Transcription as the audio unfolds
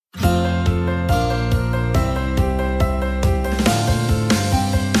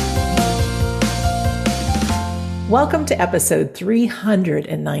Welcome to episode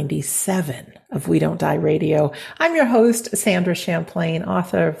 397 of We Don't Die Radio. I'm your host, Sandra Champlain,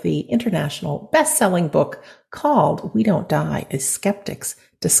 author of the international best-selling book called We Don't Die, A Skeptic's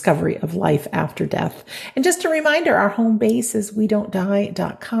Discovery of Life After Death. And just a reminder, our home base is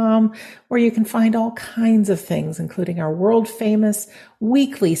WeDon'tDie.com, where you can find all kinds of things, including our world-famous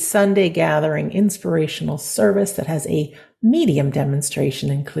weekly Sunday gathering inspirational service that has a medium demonstration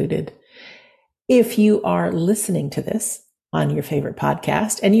included. If you are listening to this on your favorite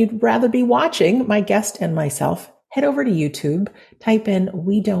podcast and you'd rather be watching my guest and myself, head over to YouTube, type in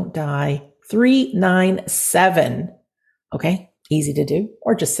We Don't Die 397. Okay, easy to do,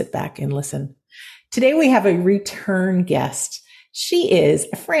 or just sit back and listen. Today we have a return guest. She is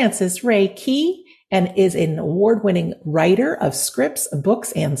Frances Rae Key and is an award-winning writer of scripts,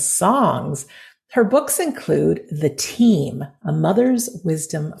 books, and songs. Her books include The Team, A Mother's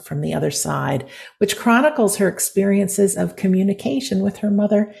Wisdom from the Other Side, which chronicles her experiences of communication with her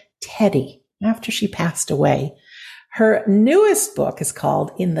mother, Teddy, after she passed away. Her newest book is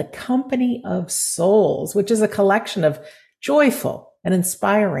called In the Company of Souls, which is a collection of joyful and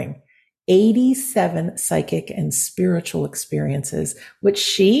inspiring 87 psychic and spiritual experiences, which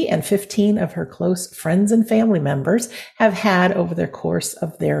she and 15 of her close friends and family members have had over the course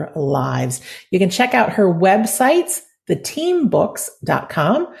of their lives. You can check out her websites,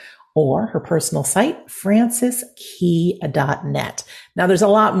 theteambooks.com, or her personal site, franceskey.net. Now, there's a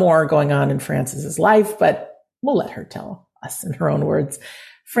lot more going on in Frances's life, but we'll let her tell us in her own words.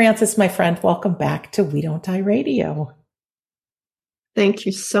 Frances, my friend, welcome back to We Don't Die Radio. Thank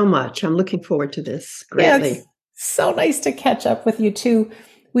you so much. I'm looking forward to this greatly. Yeah, it's so nice to catch up with you too.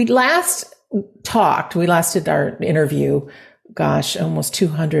 We last did our interview, almost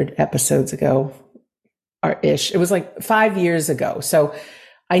 200 episodes ago, or ish. It was like 5 years ago. So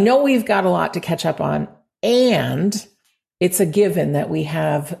I know we've got a lot to catch up on, and it's a given that we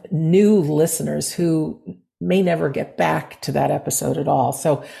have new listeners who may never get back to that episode at all.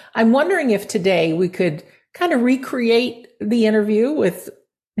 So I'm wondering if today we could kind of recreate the interview with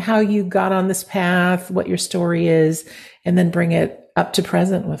how you got on this path, what your story is, and then bring it up to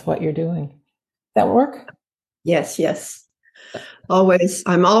present with what you're doing. That work? Yes.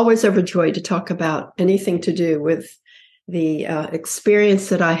 I'm always overjoyed to talk about anything to do with the experience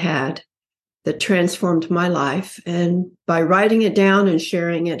that I had that transformed my life. And by writing it down and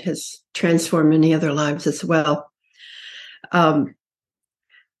sharing it has transformed many other lives as well.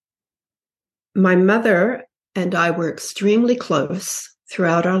 My mother and I were extremely close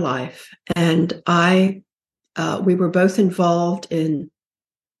throughout our life, and we were both involved in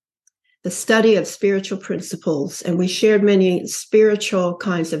the study of spiritual principles, and we shared many spiritual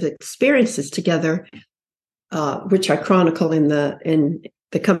kinds of experiences together, which I chronicle in the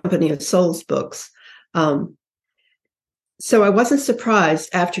Company of Souls books. So I wasn't surprised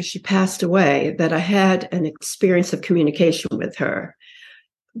after she passed away that I had an experience of communication with her.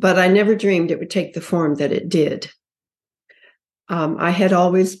 But I never dreamed it would take the form that it did. I had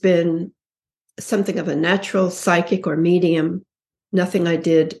always been something of a natural psychic or medium, nothing I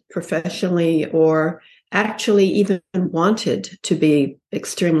did professionally or actually even wanted to be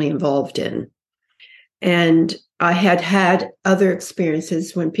extremely involved in. And I had had other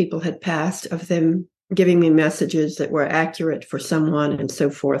experiences when people had passed of them giving me messages that were accurate for someone and so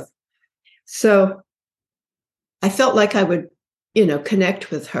forth. So I felt like I would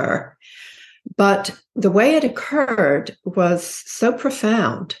connect with her. But the way it occurred was so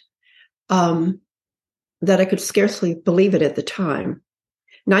profound that I could scarcely believe it at the time.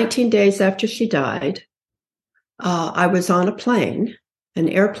 19 days after she died, I was on an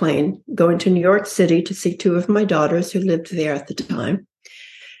airplane, going to New York City to see two of my daughters who lived there at the time.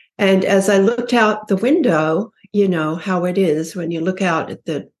 And as I looked out the window, you know how it is when you look out at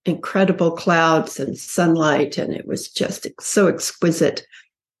the incredible clouds and sunlight, and it was just so exquisite.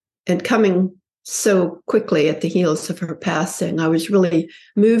 And coming so quickly at the heels of her passing, I was really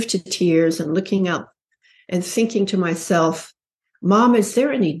moved to tears and looking out and thinking to myself, Mom, is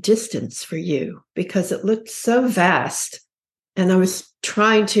there any distance for you? Because it looked so vast. And I was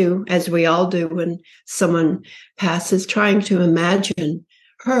trying to, as we all do when someone passes, trying to imagine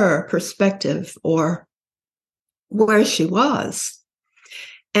her perspective or where she was.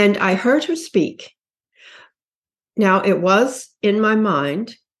 And I heard her speak. Now, it was in my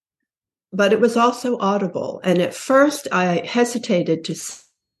mind, but it was also audible. And at first, I hesitated to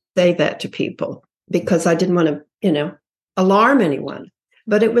say that to people because I didn't want to, alarm anyone.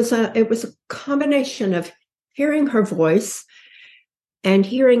 But it was a combination of hearing her voice and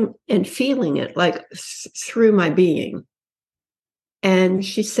hearing and feeling it like through my being. And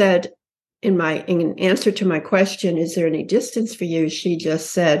she said, in answer to my question, is there any distance for you? She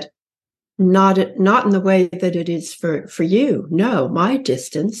just said, not in the way that it is for you. No, my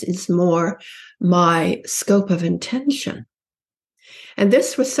distance is more my scope of intention. And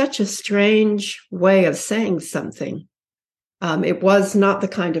this was such a strange way of saying something. It was not the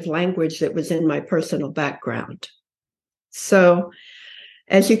kind of language that was in my personal background. So,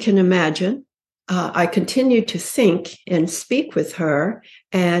 as you can imagine, I continued to think and speak with her.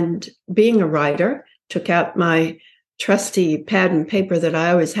 And being a writer, took out my trusty pad and paper that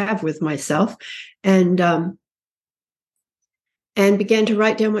I always have with myself, and began to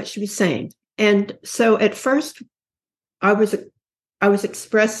write down what she was saying. And so, at first, I was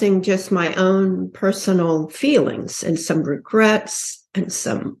expressing just my own personal feelings and some regrets and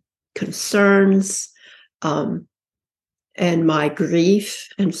some concerns, and my grief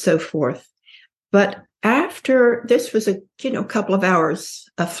and so forth. But after this was a couple of hours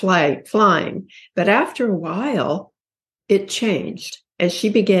of flying, but after a while, it changed as she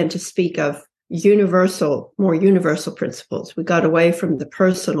began to speak of more universal principles. We got away from the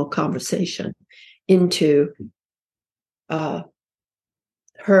personal conversation into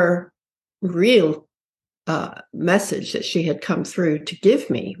her real message that she had come through to give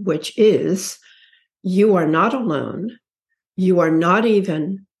me, which is, you are not alone. You are not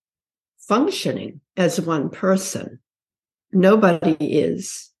even functioning as one person. Nobody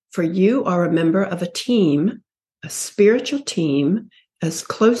is. For you are a member of a team, a spiritual team, as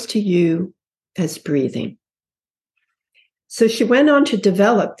close to you as breathing. So she went on to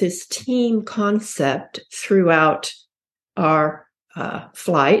develop this team concept throughout our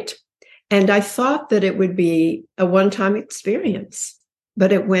flight. And I thought that it would be a one-time experience,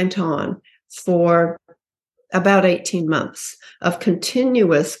 but it went on for about 18 months of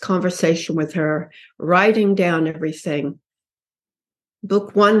continuous conversation with her, writing down everything.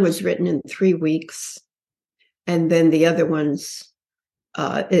 Book 1 was written in 3 weeks. And then the other ones,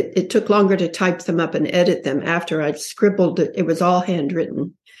 it took longer to type them up and edit them after I'd scribbled it. It was all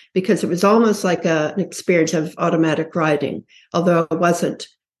handwritten because it was almost like an experience of automatic writing, although I wasn't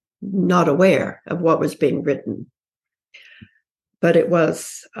not aware of what was being written. But it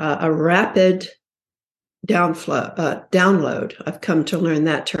was a rapid download. I've come to learn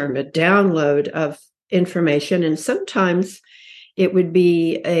that term, a download of information. And sometimes it would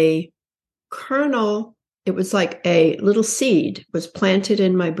be a kernel. It was like a little seed was planted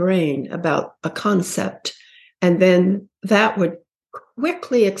in my brain about a concept. And then that would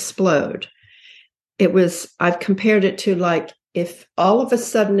quickly explode. I've compared it to like if all of a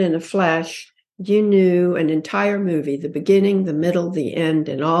sudden in a flash, you knew an entire movie, the beginning, the middle, the end,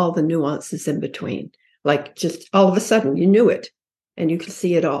 and all the nuances in between. Like just all of a sudden you knew it and you could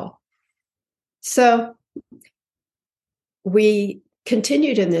see it all. So we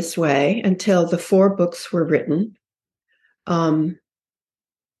continued in this way until the 4 books were written. The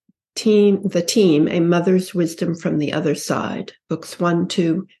Team, A Mother's Wisdom from the Other Side, books 1,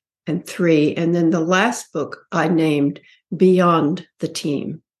 2, and 3. And then the last book I named Beyond the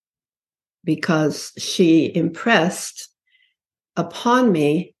Team, because she impressed upon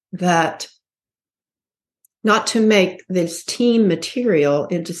me that not to make this team material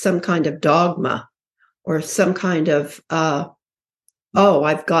into some kind of dogma or some kind of,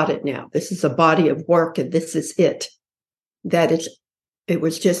 I've got it now. This is a body of work and this is it. It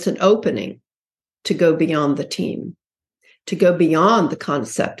was just an opening to go beyond the team, to go beyond the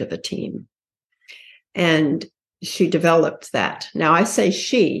concept of a team. And she developed that. Now I say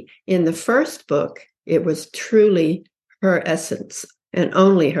she, in the first book, it was truly her essence and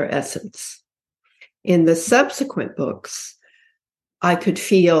only her essence. In the subsequent books, I could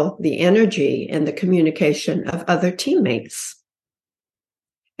feel the energy and the communication of other teammates.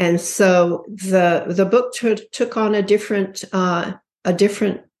 And so the book took on a different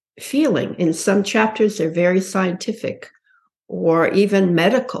feeling. In some chapters, they're very scientific or even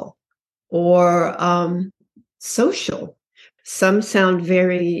medical or social. Some sound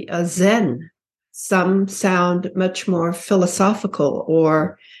very Zen. Some sound much more philosophical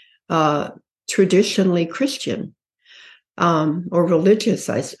or traditionally Christian or religious,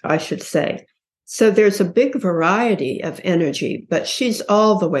 I should say. So there's a big variety of energy, but she's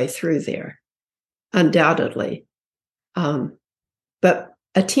all the way through there, undoubtedly. But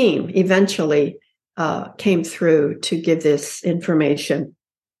a team eventually came through to give this information.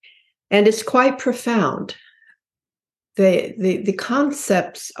 And it's quite profound. The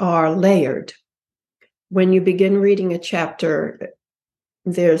concepts are layered. When you begin reading a chapter,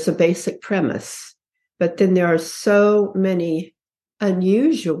 there's a basic premise, but then there are so many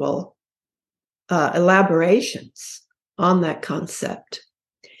unusual elaborations on that concept.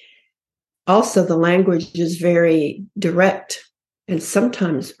 also the language is very direct and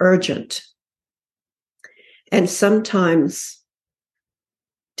sometimes urgent and sometimes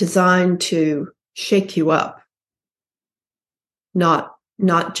designed to shake you up, not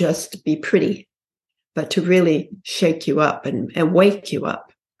just be pretty, but to really shake you up and wake you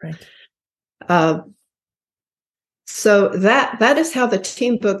up. Right. So that is how the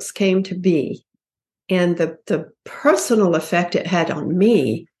team books came to be. And the personal effect it had on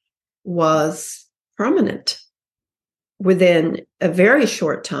me was permanent. Within a very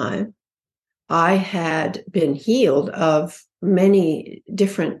short time, I had been healed of many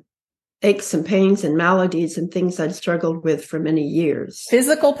different aches and pains and maladies and things I'd struggled with for many years.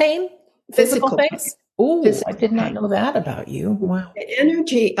 Physical pain? Physical things? Oh, I did not pain. know that about you. Wow. The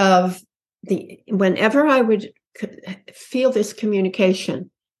energy of whenever I would feel this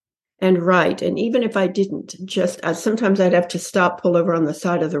communication and write, and even if I didn't, just sometimes I'd have to stop, pull over on the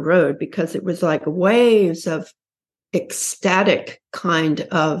side of the road because it was like waves of ecstatic kind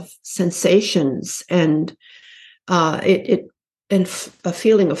of sensations and a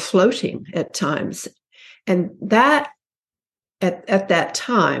feeling of floating at times. And that at that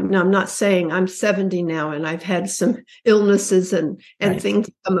time, now I'm not saying I'm 70 now and I've had some illnesses and Right.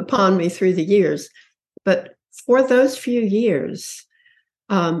 things come upon me through the years, but for those few years,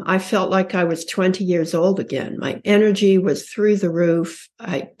 I felt like I was 20 years old again. My energy was through the roof.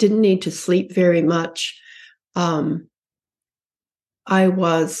 I didn't need to sleep very much. I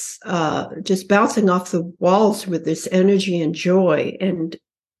was just bouncing off the walls with this energy and joy. And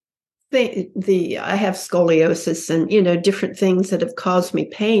I have scoliosis and, different things that have caused me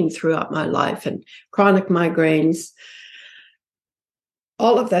pain throughout my life and chronic migraines.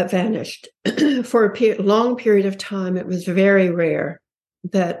 All of that vanished for a long period of time. It was very rare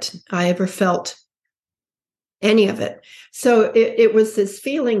that I ever felt any of it. So it was this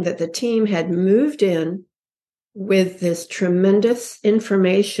feeling that the team had moved in with this tremendous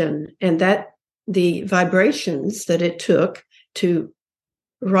information and that the vibrations that it took to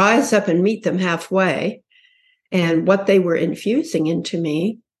rise up and meet them halfway and what they were infusing into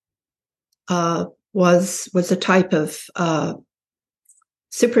me was a type of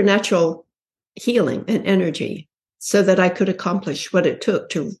supernatural healing and energy so that I could accomplish what it took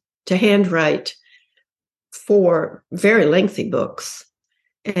to handwrite 4 very lengthy books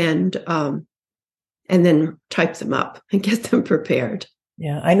and then type them up and get them prepared.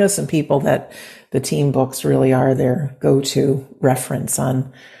 Yeah, I know some people that the team books really are their go-to reference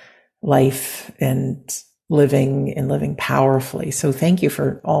on life and living powerfully. So thank you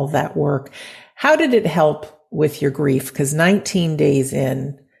for all that work. How did it help with your grief? Because 19 days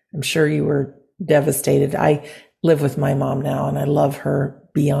in, I'm sure you were devastated. I live with my mom now and I love her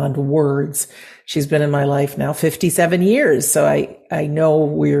beyond words. She's been in my life now 57 years. So I know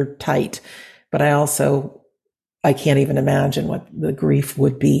we're tight, but I can't even imagine what the grief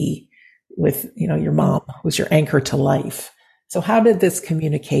would be with, your mom who's your anchor to life. So how did this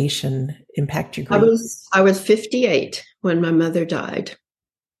communication impact your grief? I was 58 when my mother died,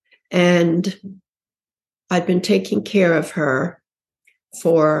 and I'd been taking care of her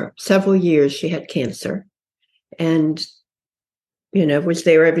for several years. She had cancer and, was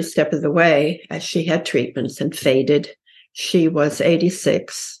there every step of the way as she had treatments and faded. She was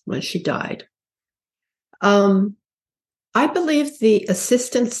 86 when she died. I believe the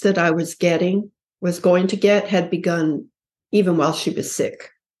assistance that I was going to get had begun even while she was sick,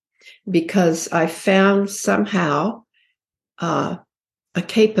 because I found somehow a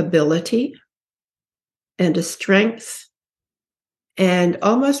capability and a strength and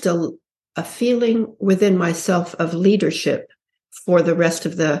almost a feeling within myself of leadership for the rest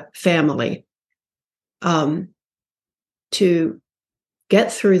of the family to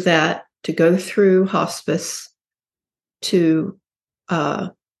get through that, to go through hospice, to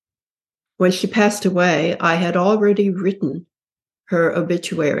when she passed away, I had already written her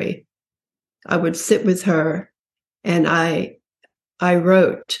obituary. I would sit with her and I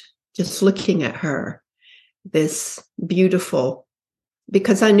wrote, just looking at her, this beautiful,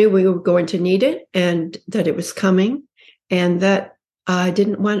 because I knew we were going to need it and that it was coming and that I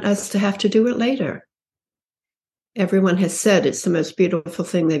didn't want us to have to do it later. Everyone has said it's the most beautiful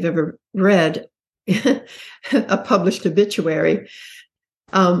thing they've ever read, a published obituary.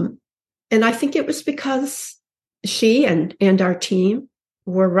 And I think it was because she and our team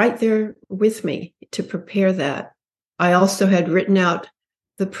were right there with me to prepare that. I also had written out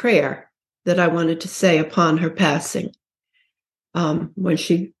the prayer that I wanted to say upon her passing. When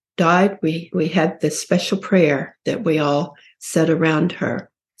she died, we had this special prayer that we all said around her.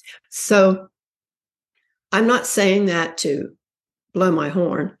 So I'm not saying that to blow my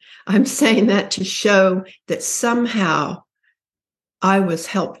horn. I'm saying that to show that somehow I was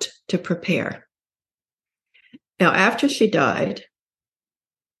helped to prepare. Now, after she died,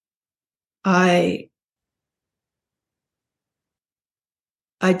 I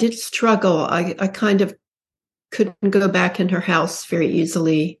did struggle. I kind of couldn't go back in her house very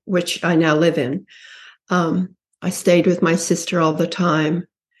easily, which I now live in. I stayed with my sister all the time.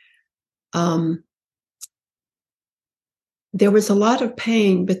 There was a lot of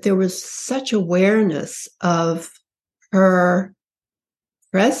pain, but there was such awareness of her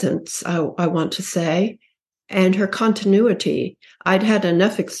presence, I want to say, and her continuity. I'd had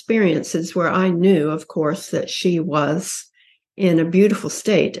enough experiences where I knew, of course, that she was in a beautiful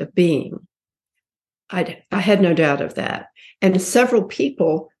state of being. I had no doubt of that. And several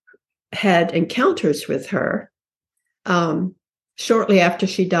people had encounters with her shortly after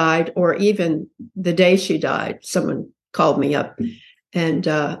she died, or even the day she died. Someone called me up,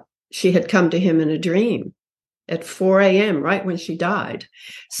 and she had come to him in a dream at 4 a.m., right when she died.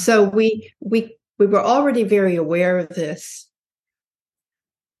 So we were already very aware of this.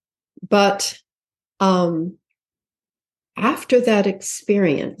 But after that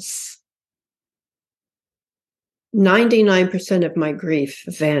experience, 99% of my grief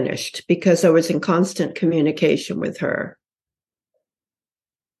vanished because I was in constant communication with her.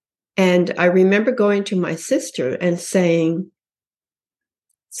 And I remember going to my sister and saying,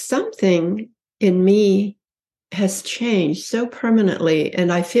 something in me has changed so permanently,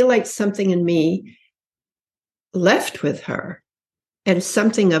 and I feel like something in me left with her, and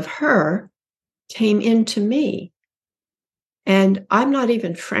something of her came into me. And I'm not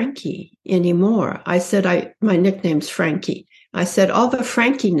even Frankie anymore. I said, my nickname's Frankie. I said, all the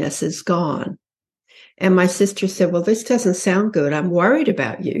Frankiness is gone. And my sister said, well, this doesn't sound good. I'm worried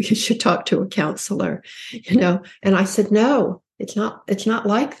about you. You should talk to a counselor, And I said, no, it's not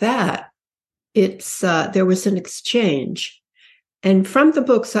like that. There was an exchange. And from the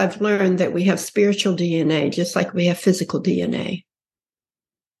books, I've learned that we have spiritual DNA, just like we have physical DNA.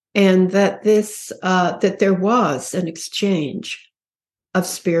 And that that there was an exchange of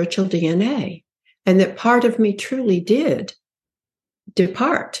spiritual DNA, and that part of me truly did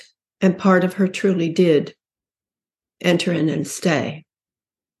depart, and part of her truly did enter in and stay.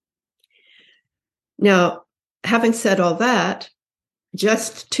 Now, having said all that,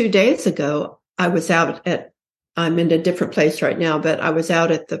 just 2 days ago, I'm in a different place right now, but I was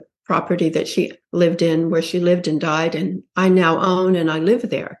out at the property that she lived in, where she lived and died, and I now own, and I live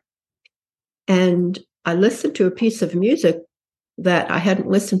there. And I listened to a piece of music that I hadn't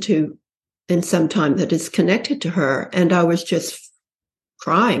listened to in some time that is connected to her, and I was just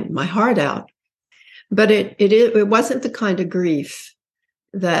crying my heart out. But it wasn't the kind of grief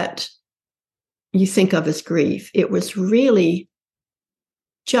that you think of as grief. It was really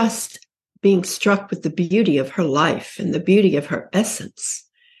just being struck with the beauty of her life, and the beauty of her essence,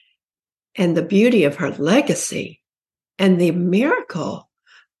 and the beauty of her legacy, and the miracle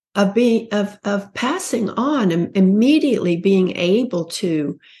of passing on, and immediately being able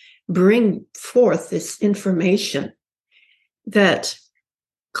to bring forth this information that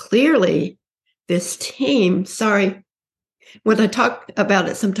clearly this team, sorry, when I talk about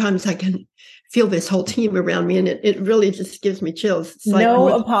it, sometimes I can feel this whole team around me, and it really just gives me chills. It's like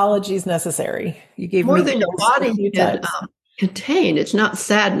no apologies necessary. You gave more me than your body can contain. It's not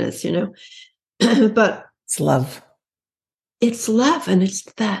sadness, but it's love. It's love, and it's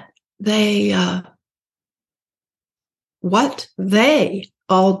that what they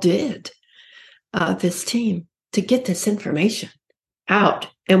all did, this team, to get this information out.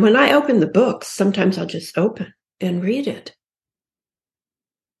 And when I open the books, sometimes I'll just open and read it.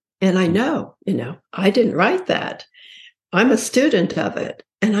 And I know, I didn't write that. I'm a student of it,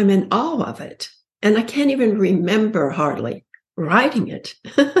 and I'm in awe of it. And I can't even remember hardly writing it.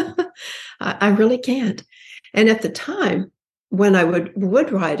 I really can't. And at the time, when I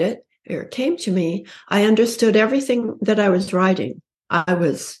would write it, or it came to me, I understood everything that I was writing.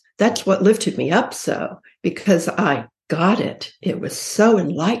 That's what lifted me up so, because I got it. It was so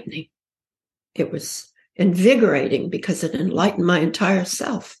enlightening. It was invigorating because it enlightened my entire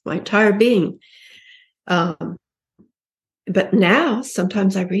self, my entire being. But now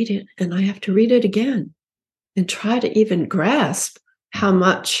sometimes I read it and I have to read it again and try to even grasp how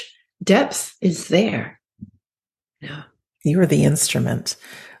much depth is there. Yeah. You were the instrument.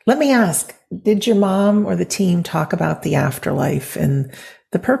 Let me ask, did your mom or the team talk about the afterlife and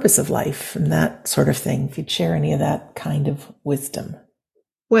the purpose of life and that sort of thing? If you'd share any of that kind of wisdom.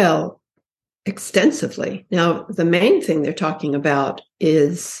 Well, extensively. Now, the main thing they're talking about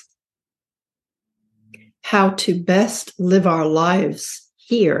is how to best live our lives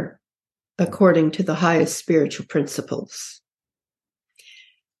here according to the highest spiritual principles.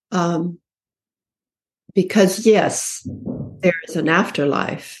 Because yes, there is an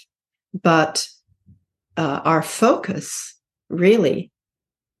afterlife, but our focus really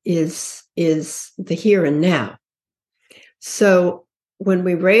is the here and now. So when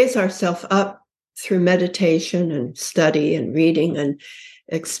we raise ourselves up through meditation and study and reading and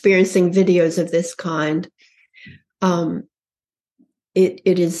experiencing videos of this kind,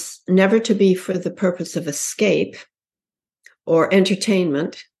 it is never to be for the purpose of escape or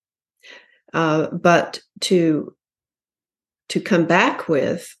entertainment, but to come back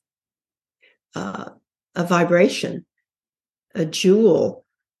with a vibration, a jewel,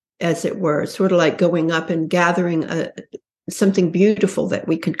 as it were, sort of like going up and gathering something beautiful that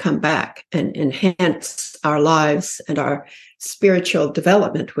we can come back and enhance our lives and our spiritual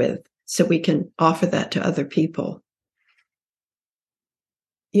development with, so we can offer that to other people.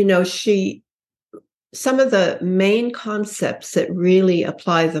 You know, some of the main concepts that really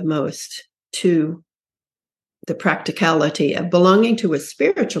apply the most to the practicality of belonging to a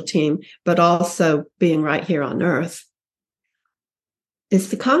spiritual team, but also being right here on earth, is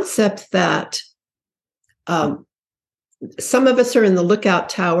the concept that some of us are in the lookout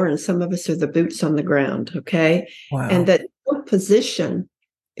tower and some of us are the boots on the ground, okay? Wow. And that no position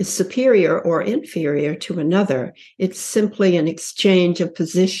is superior or inferior to another. It's simply an exchange of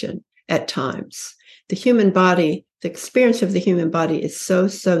position at times. The human body, the experience of the human body is so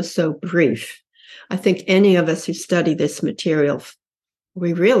brief. I think any of us who study this material,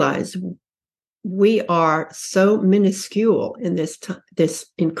 we realize we are so minuscule in this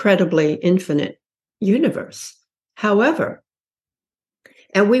incredibly infinite universe. However,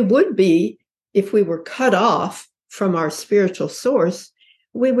 and we would be, if we were cut off from our spiritual source,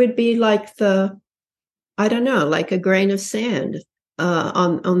 we would be like like a grain of sand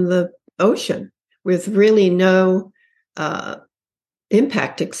on the ocean, with really no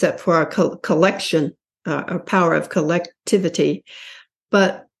impact except for our collection, our power of collectivity.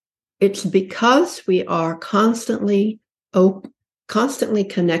 But it's because we are constantly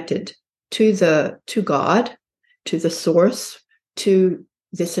connected to God, to the source, to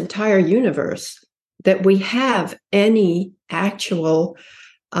this entire universe, that we have any actual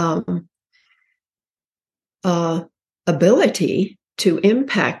ability to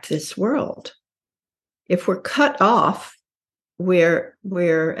impact this world. If we're cut off,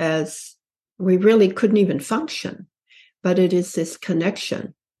 whereas we really couldn't even function, but it is this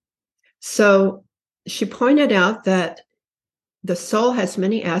connection. So she pointed out that the soul has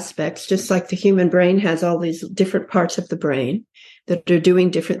many aspects, just like the human brain has all these different parts of the brain that are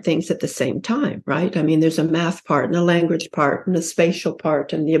doing different things at the same time, right? I mean, there's a math part and a language part and a spatial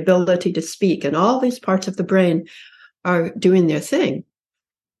part and the ability to speak, and all these parts of the brain are doing their thing.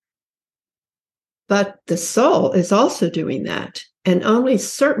 But the soul is also doing that, and only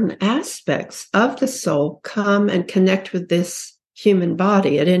certain aspects of the soul come and connect with this human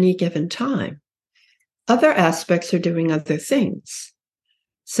body at any given time. Other aspects are doing other things.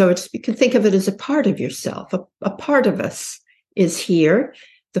 So you can think of it as a part of yourself. A part of us is here,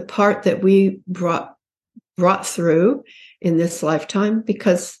 the part that we brought through in this lifetime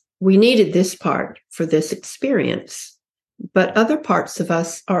because we needed this part for this experience. But other parts of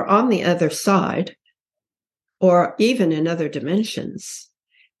us are on the other side, or even in other dimensions.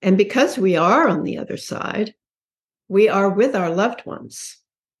 And because we are on the other side, we are with our loved ones.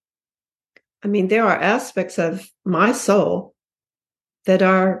 I mean, there are aspects of my soul that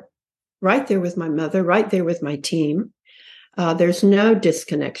are right there with my mother, right there with my team. There's no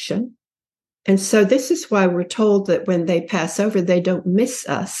disconnection. And so this is why we're told that when they pass over, they don't miss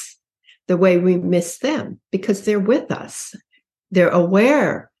us the way we miss them, because they're with us. They're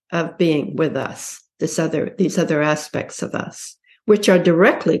aware of being with us, these other aspects of us, which are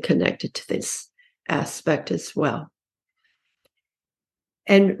directly connected to this aspect as well.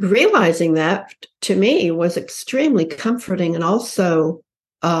 And realizing that, to me, was extremely comforting and also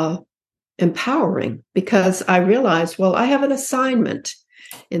empowering, because I realized, well, I have an assignment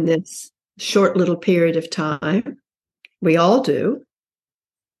in this short little period of time. We all do.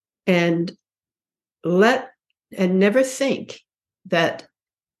 And never think that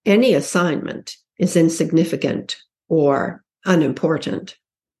any assignment is insignificant or unimportant.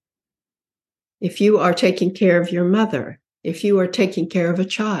 If you are taking care of your mother, if you are taking care of a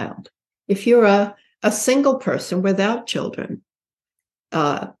child, if you're a single person without children,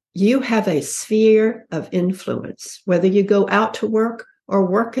 you have a sphere of influence, whether you go out to work or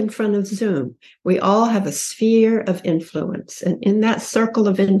work in front of Zoom. We all have a sphere of influence. And in that circle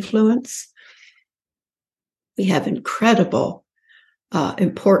of influence, We have incredible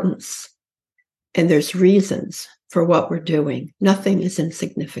importance, and there's reasons for what we're doing. Nothing is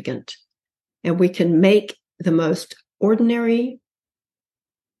insignificant. And we can make the most ordinary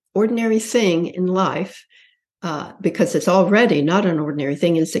thing in life, because it's already not an ordinary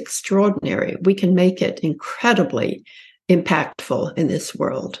thing, it's extraordinary. We can make it incredibly impactful in this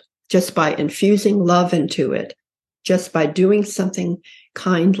world just by infusing love into it, just by doing something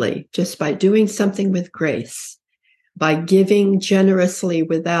kindly, just by doing something with grace, by giving generously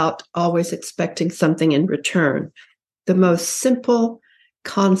without always expecting something in return. The most simple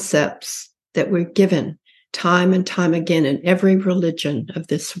concepts that we're given time and time again in every religion of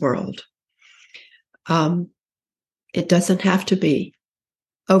this world. It doesn't have to be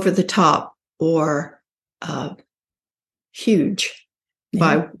over the top or huge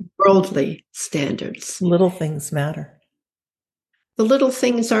by worldly standards. Little things matter. The little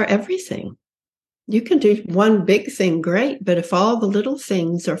things are everything. You can do one big thing, great, but if all the little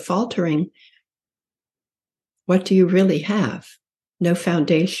things are faltering, what do you really have? No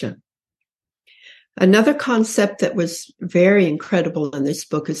foundation. Another concept that was very incredible in this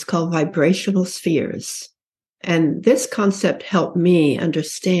book is called vibrational spheres. And this concept helped me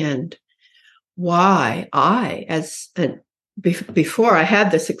understand why before I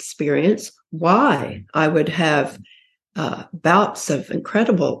had this experience, why I would have bouts of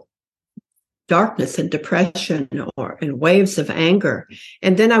incredible darkness and depression and waves of anger.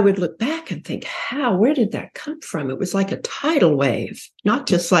 And then I would look back and think, where did that come from? It was like a tidal wave, not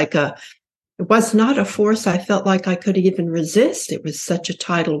just like it was not a force I felt like I could even resist. It was such a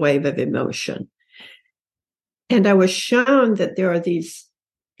tidal wave of emotion. And I was shown that there are these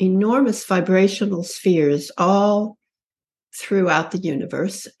enormous vibrational spheres all throughout the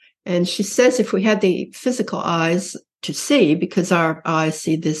universe. And she says if we had the physical eyes to see, because our eyes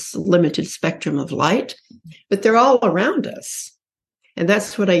see this limited spectrum of light, but they're all around us. And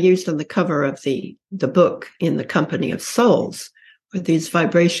that's what I used on the cover of the book, In the Company of Souls, with these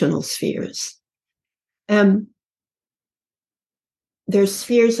vibrational spheres. There's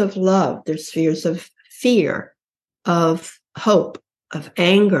spheres of love, there's spheres of fear, of hope, of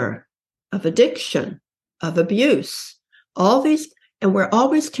anger, of addiction, of abuse, all these, and we're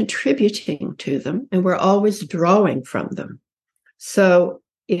always contributing to them, and we're always drawing from them. So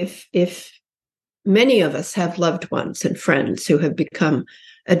if many of us have loved ones and friends who have become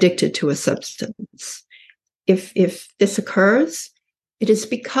addicted to a substance, if this occurs, it is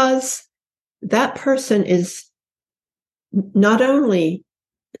because that person is not only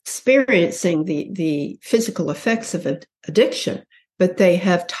experiencing the physical effects of addiction, but they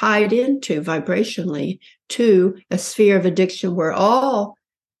have tied into vibrationally to a sphere of addiction where all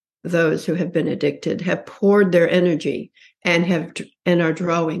those who have been addicted have poured their energy and are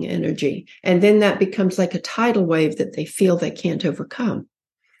drawing energy. And then that becomes like a tidal wave that they feel they can't overcome.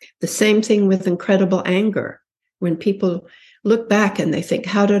 The same thing with incredible anger. When people look back and they think,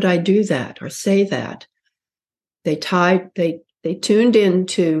 how did I do that or say that? They tuned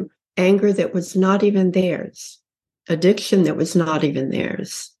into anger that was not even theirs, addiction that was not even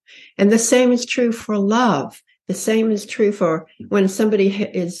theirs. And the same is true for love. The same is true for when somebody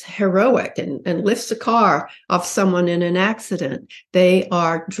is heroic and lifts a car off someone in an accident. They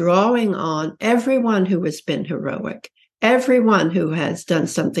are drawing on everyone who has been heroic, everyone who has done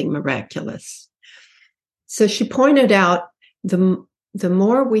something miraculous. So she pointed out the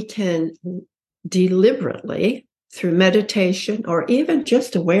more we can deliberately, through meditation or even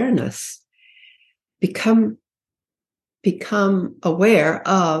just awareness, become aware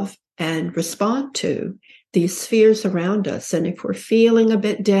of and respond to these spheres around us. And if we're feeling a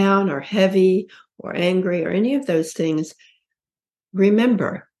bit down or heavy or angry or any of those things,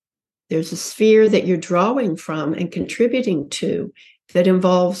 remember there's a sphere that you're drawing from and contributing to that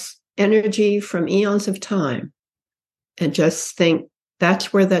involves energy from eons of time. And just think,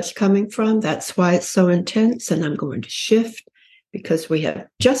 that's where that's coming from. That's why it's so intense. And I'm going to shift, because we have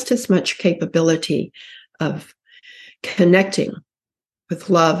just as much capability of connecting with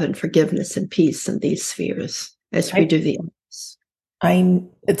love and forgiveness and peace in these spheres as we do the others.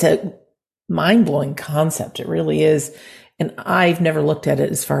 It's a mind-blowing concept. It really is. And I've never looked at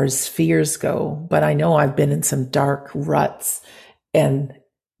it as far as spheres go, but I know I've been in some dark ruts and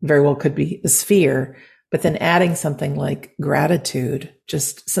very well could be a sphere. But then adding something like gratitude,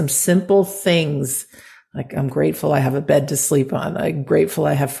 just some simple things, like I'm grateful I have a bed to sleep on. I'm grateful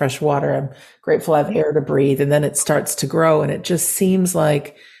I have fresh water. I'm grateful I have air to breathe. And then it starts to grow. And it just seems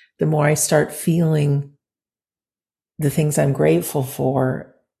like the more I start feeling the things I'm grateful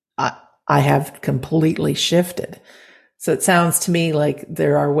for, I have completely shifted. So it sounds to me like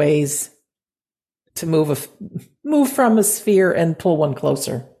there are ways to move from a sphere and pull one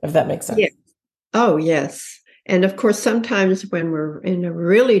closer, if that makes sense. Yeah. Oh, yes. And of course, sometimes when we're in a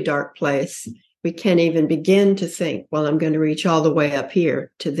really dark place, we can't even begin to think, well, I'm going to reach all the way up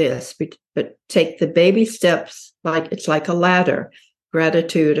here to this, but take the baby steps, like it's like a ladder.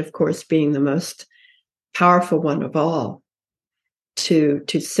 Gratitude, of course, being the most powerful one of all, to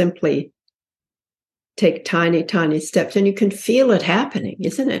simply take tiny, tiny steps. And you can feel it happening.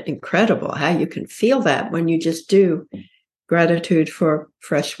 Isn't it incredible how you can feel that when you just do gratitude for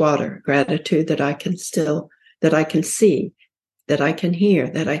fresh water, gratitude that I can see, that I can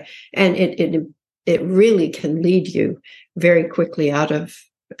hear, and it really can lead you very quickly out of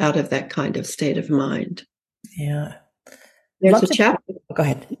that kind of state of mind. Yeah. There's a chapter. Go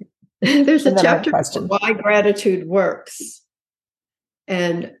ahead. There's a chapter on why gratitude works.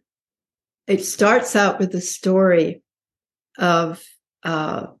 And it starts out with the story of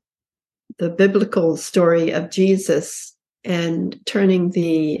the biblical story of Jesus and turning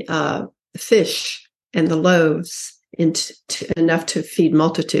the fish and the loaves into enough to feed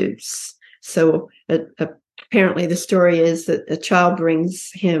multitudes. So apparently the story is that a child brings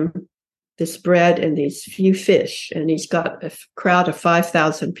him this bread and these few fish, and he's got a crowd of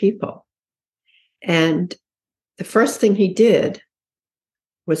 5,000 people. And the first thing he did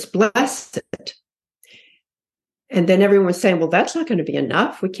was bless it. And then everyone was saying, well, that's not going to be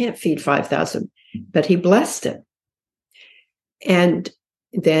enough. We can't feed 5,000. But he blessed it. And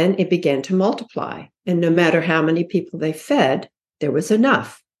then it began to multiply. And no matter how many people they fed, there was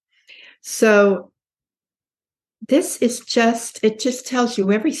enough. So this is it just tells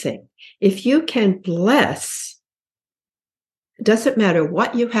you everything. If you can bless, it doesn't matter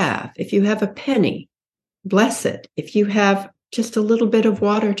what you have. If you have a penny, bless it. If you have just a little bit of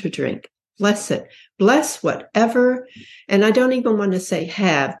water to drink, bless it. Bless whatever. And I don't even want to say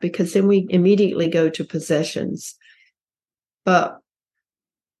have, because then we immediately go to possessions. But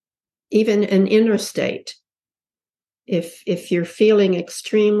even an inner state, if you're feeling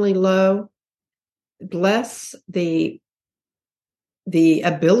extremely low, bless the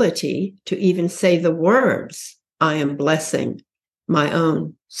ability to even say the words, I am blessing my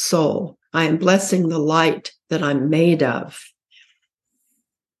own soul. I am blessing the light that I'm made of.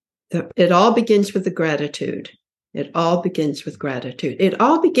 It all begins with the gratitude. It all begins with gratitude. It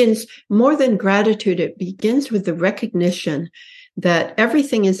all begins more than gratitude. It begins with the recognition that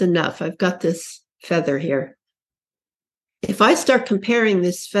everything is enough. I've got this feather here. If I start comparing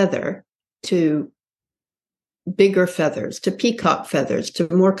this feather to bigger feathers, to peacock feathers, to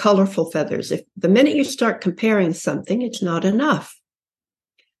more colorful feathers, if the minute you start comparing something, it's not enough.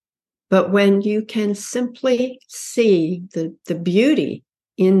 But when you can simply see the beauty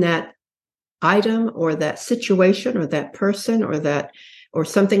in that item or that situation or that person or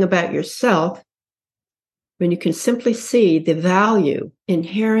something about yourself, when you can simply see the value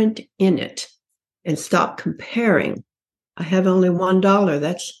inherent in it and stop comparing. I have only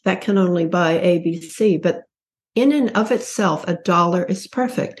 $1. That can only buy ABC. But in and of itself, $1 is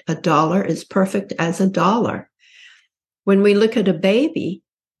perfect. $1 is perfect as $1. When we look at a baby,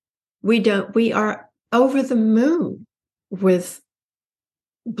 we are over the moon with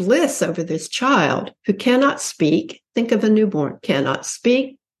bliss over this child who cannot speak. Think of a newborn, cannot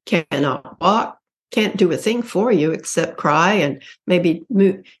speak, cannot walk, can't do a thing for you except cry and maybe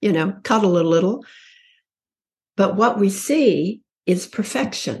move, cuddle a little. But what we see is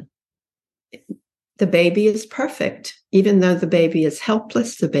perfection. The baby is perfect. Even though the baby is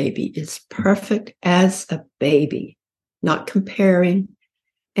helpless, the baby is perfect as a baby, not comparing.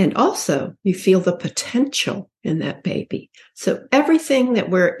 And also, you feel the potential in that baby. So everything that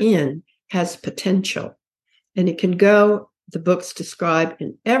we're in has potential. And it can go, the books describe,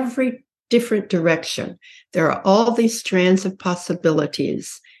 in every different direction. There are all these strands of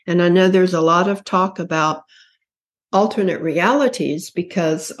possibilities. And I know there's a lot of talk about alternate realities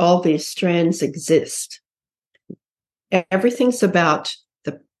because all these strands exist. Everything's about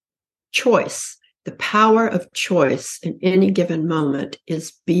the choice. The power of choice in any given moment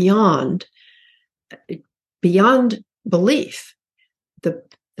is beyond belief.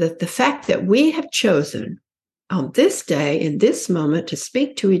 The fact that we have chosen on this day, in this moment, to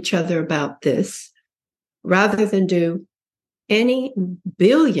speak to each other about this, rather than do any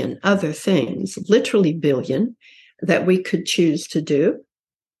billion other things, literally billion, that we could choose to do,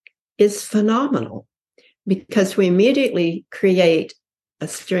 is phenomenal, because we immediately create a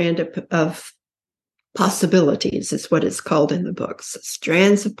strand of possibilities, is what it's called in the books,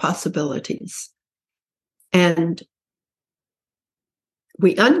 strands of possibilities. And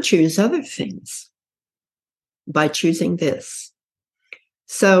we unchoose other things by choosing this.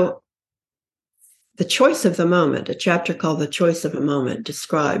 So The Choice of the Moment, a chapter called The Choice of a Moment,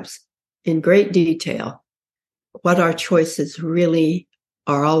 describes in great detail what our choices really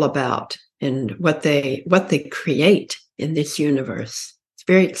are all about and what they create in this universe. It's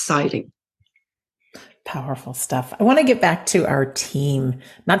very exciting. Powerful stuff. I want to get back to our team.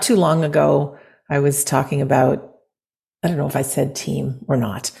 Not too long ago, I was talking about, I don't know if I said team or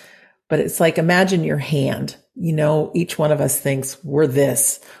not, but it's like, imagine your hand. You know, each one of us thinks we're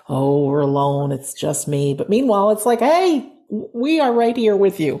this. Oh, we're alone. It's just me. But meanwhile, it's like, hey, we are right here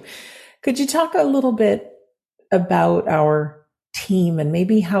with you. Could you talk a little bit about our team and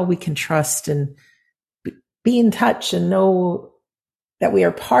maybe how we can trust and be in touch and know that we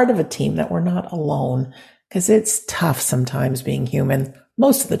are part of a team, that we're not alone? Because it's tough sometimes being human,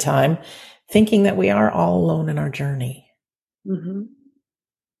 most of the time, thinking that we are all alone in our journey. Mm-hmm.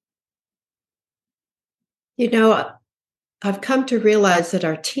 You know, I've come to realize that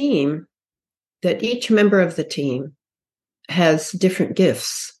our team, that each member of the team has different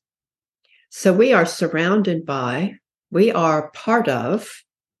gifts. So we are surrounded by, we are part of,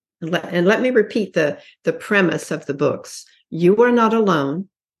 and let me repeat the premise of the books. You are not alone.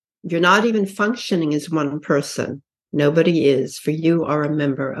 You're not even functioning as one person. Nobody is, for you are a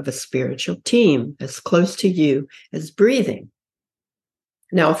member of a spiritual team as close to you as breathing.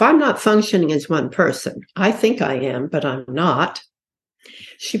 Now, if I'm not functioning as one person, I think I am, but I'm not.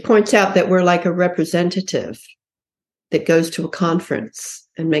 She points out that we're like a representative that goes to a conference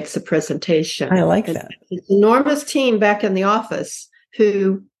and makes a presentation. I like that. This enormous team back in the office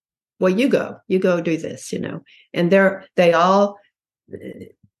who, well, you go do this, and they all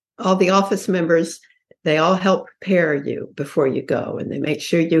the office members, they all help prepare you before you go, and they make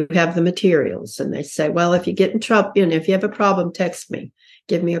sure you have the materials, and they say, well, if you get in trouble, if you have a problem, text me,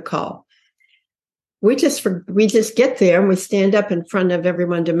 give me a call. We just get there and we stand up in front of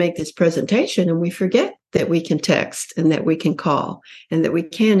everyone to make this presentation, and we forget that we can text and that we can call and that we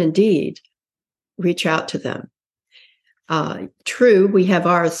can indeed reach out to them. True, we have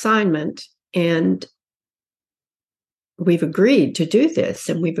our assignment and we've agreed to do this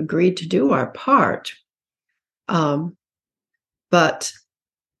and we've agreed to do our part. But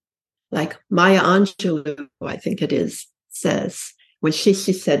like Maya Angelou, I think it is, says, when she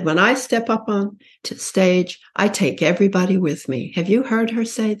said, when I step up on to stage, I take everybody with me. Have you heard her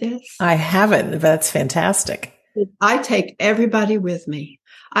say this? I haven't. That's fantastic. I take everybody with me.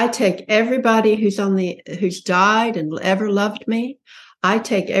 I take everybody who's died and ever loved me. I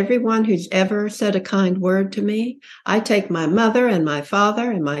take everyone who's ever said a kind word to me. I take my mother and my father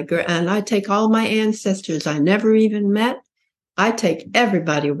and I take all my ancestors I never even met. I take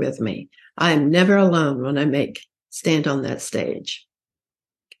everybody with me. I am never alone when I stand on that stage.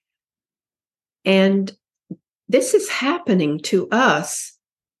 And this is happening to us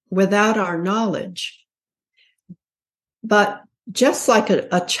without our knowledge. But just like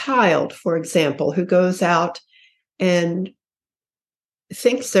a child, for example, who goes out and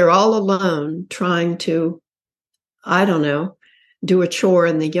thinks they're all alone trying to, I don't know, do a chore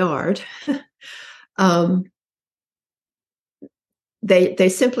in the yard, they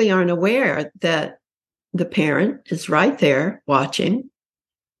simply aren't aware that the parent is right there watching.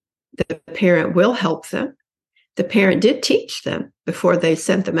 The parent will help them. The parent did teach them before they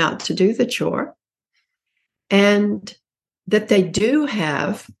sent them out to do the chore. And that they do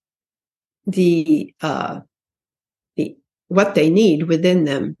have the what they need within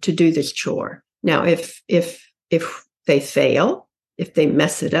them to do this chore. Now, if they fail, if they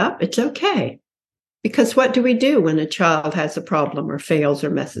mess it up, it's okay. Because what do we do when a child has a problem or fails or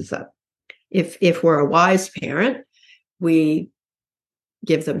messes up? If we're a wise parent, we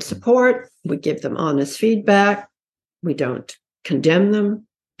give them support, we give them honest feedback, we don't condemn them,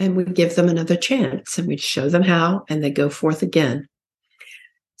 and we give them another chance, and we show them how, and they go forth again.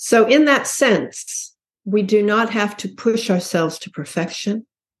 So in that sense, we do not have to push ourselves to perfection.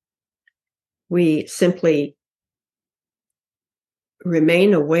 We simply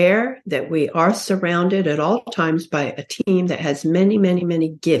remain aware that we are surrounded at all times by a team that has many, many, many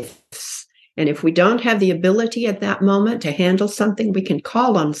gifts. And if we don't have the ability at that moment to handle something, we can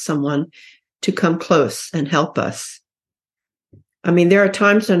call on someone to come close and help us. I mean, there are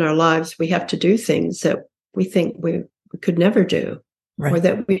times in our lives we have to do things that we think we could never do, right, or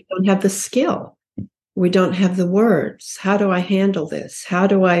that we don't have the skill. We don't have the words. How do I handle this? How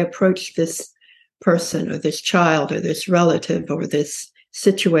do I approach this person or this child or this relative or this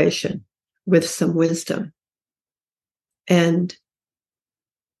situation with some wisdom? And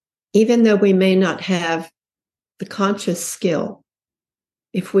even though we may not have the conscious skill,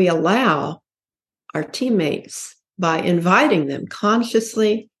 if we allow our teammates, by inviting them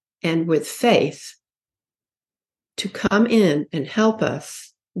consciously and with faith to come in and help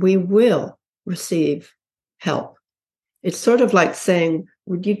us, we will receive help. It's sort of like saying,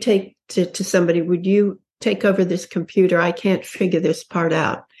 would you take to somebody, would you take over this computer? I can't figure this part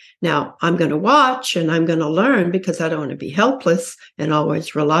out. Now, I'm going to watch and I'm going to learn because I don't want to be helpless and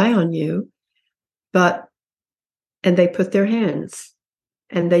always rely on you. And they put their hands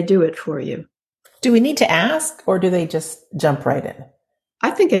and they do it for you. Do we need to ask, or do they just jump right in? I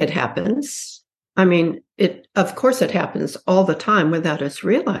think it happens. I mean, of course it happens all the time without us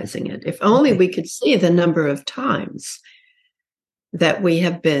realizing it. If only we could see the number of times that we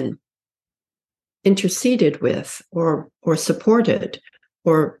have been interceded with or supported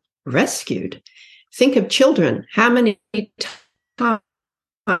or rescued. Think of children. How many times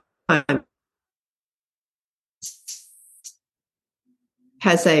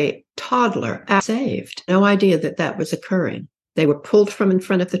has a toddler saved? No idea that was occurring. They were pulled from in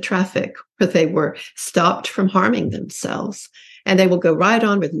front of the traffic, or they were stopped from harming themselves, and they will go right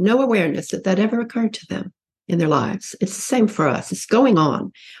on with no awareness that ever occurred to them in their lives. It's the same for us. It's going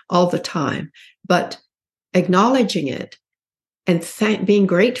on all the time, but acknowledging it and being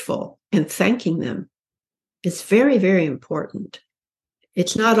grateful and thanking them is very, very important.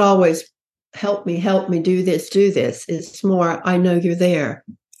 It's not always help me, do this, do this. It's more, I know you're there.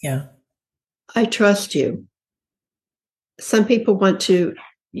 Yeah. I trust you. Some people want to,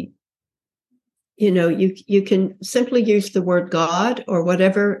 you can simply use the word God or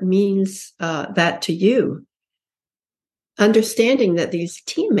whatever means that to you. Understanding that these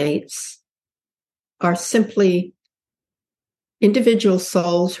teammates are simply individual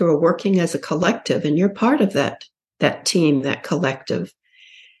souls who are working as a collective, and you're part of that team, that collective,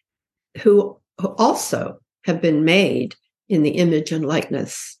 who also have been made in the image and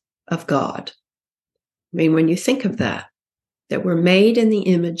likeness of God. I mean, when you think of that we're made in the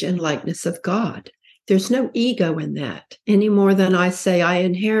image and likeness of God, there's no ego in that any more than I say I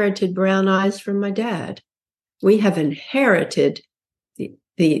inherited brown eyes from my dad. We have inherited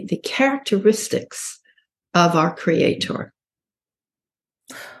the characteristics of our Creator.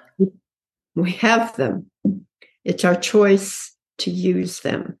 We have them. It's our choice to use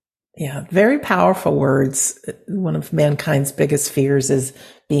them. Yeah, very powerful words. One of mankind's biggest fears is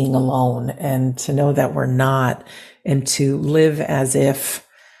being alone, and to know that we're not, and to live as if,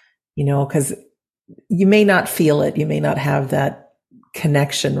 because you may not feel it, you may not have that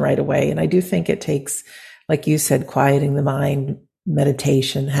connection right away. And I do think it takes, like you said, quieting the mind,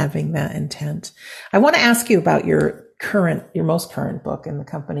 meditation, having that intent. I want to ask you about your most current book, In the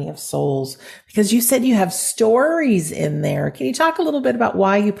Company of Souls, because you said you have stories in there. Can you talk a little bit about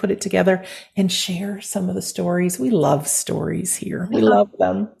why you put it together and share some of the stories? We love stories here. We love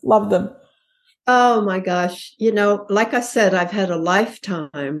them. Love them. Oh my gosh. Like I said, I've had a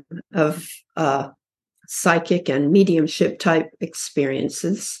lifetime of psychic and mediumship type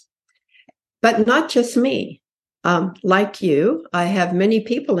experiences, but not just me. Like you, I have many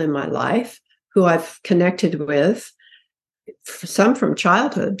people in my life who I've connected with, some from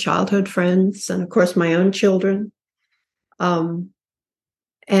childhood friends, and of course my own children. And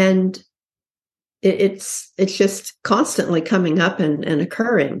it's just constantly coming up and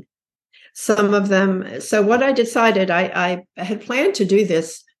occurring. Some of them. So what I decided, I had planned to do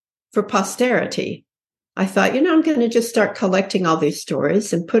this for posterity. I thought, I'm going to just start collecting all these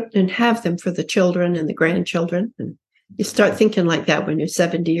stories and have them for the children and the grandchildren. And you start thinking like that when you're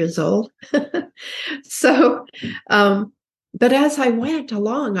 70 years old. So, but as I went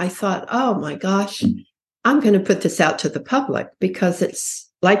along, I thought, oh my gosh, I'm going to put this out to the public because it's,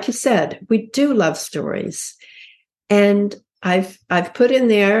 like you said, we do love stories. And I've put in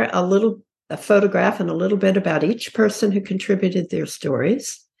there a photograph and a little bit about each person who contributed their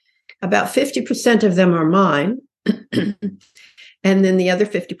stories. About 50% of them are mine. And then the other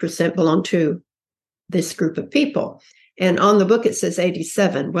 50% belong to this group of people. And on the book, it says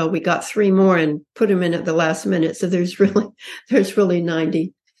 87. Well, we got 3 more and put them in at the last minute. So there's really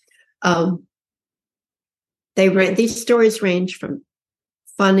 90. These stories range from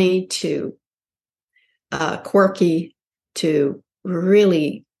funny to quirky to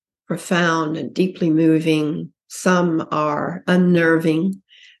really profound and deeply moving. Some are unnerving.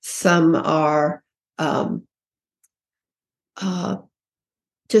 Some are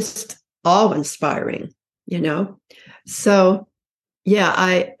just awe-inspiring, So,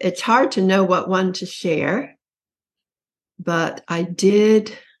 yeah, it's hard to know what one to share, but I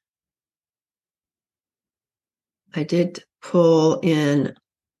did pull in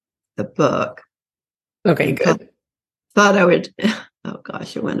the book. Okay, good. Thought I would. Oh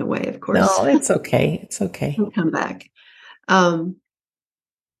gosh, it went away. Of course. No, it's okay. It's okay. It'll come back.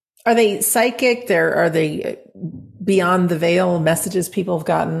 Are they psychic? Are they beyond the veil messages people have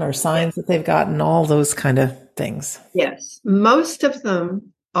gotten or signs that they've gotten, all those kind of things. Yes. Most of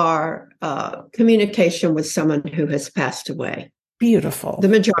them are communication with someone who has passed away. Beautiful. The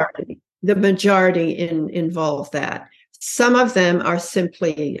majority involve that. Some of them are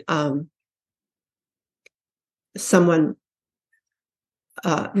simply someone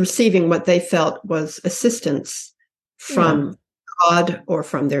receiving what they felt was assistance from God or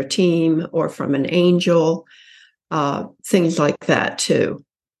from their team or from an angel, things like that too.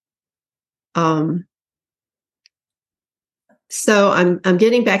 So I'm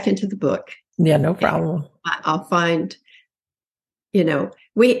getting back into the book. Yeah, no problem. I'll find, they're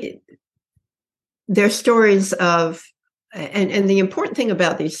stories of, and the important thing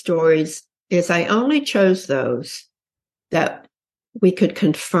about these stories is I only chose those that we could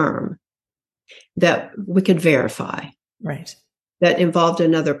confirm, that we could verify. Right. That involved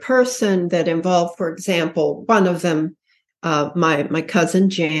another person, that involved, for example, one of them, my cousin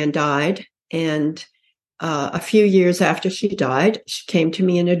Jan died, and a few years after she died, she came to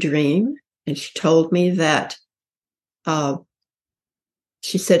me in a dream, and she told me that,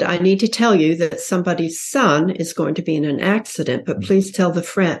 she said, I need to tell you that somebody's son is going to be in an accident, but please tell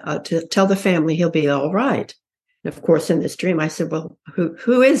tell the family he'll be all right. And of course, in this dream, I said, well,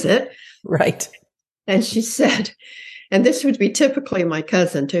 who is it? Right. And she said, and this would be typically my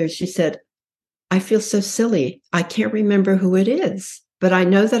cousin too. She said, I feel so silly. I can't remember who it is, but I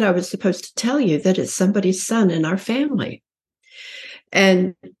know that I was supposed to tell you that it's somebody's son in our family.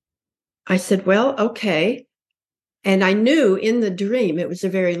 And I said, well, okay. And I knew in the dream, it was a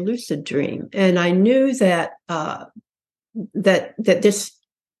very lucid dream. And I knew that, that this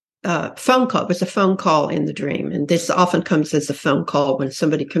phone call was a phone call in the dream. And this often comes as a phone call when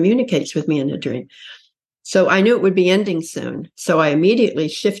somebody communicates with me in a dream. So I knew it would be ending soon. So I immediately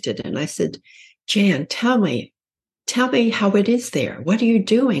shifted and I said, Jan, tell me how it is there. What are you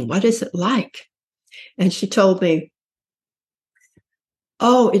doing? What is it like? And she told me,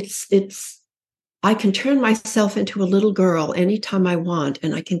 oh, I can turn myself into a little girl anytime I want,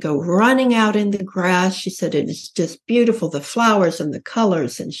 and I can go running out in the grass. She said, it is just beautiful, the flowers and the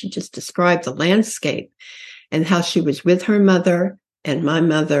colors. And she just described the landscape and how she was with her mother and my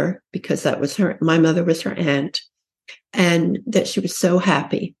mother, because my mother was her aunt, and that she was so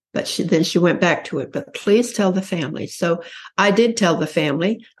happy. But then she went back to it, but please tell the family. So I did tell the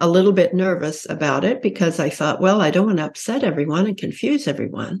family, a little bit nervous about it, because I thought, well, I don't want to upset everyone and confuse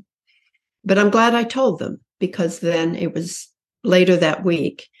everyone. But I'm glad I told them, because then it was later that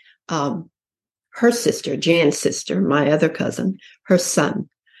week, her sister, Jan's sister, my other cousin, her son,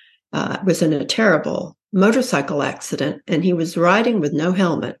 was in a terrible motorcycle accident, and he was riding with no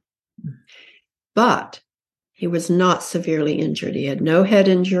helmet. But he was not severely injured. He had no head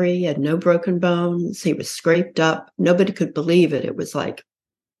injury, he had no broken bones. He was scraped up. Nobody could believe it. It was like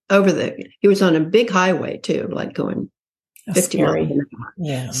he was on a big highway too, like going 50 miles an hour.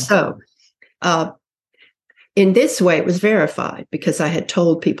 Yeah. So, in this way, it was verified because I had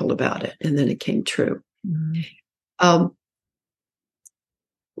told people about it, and then it came true. Mm-hmm.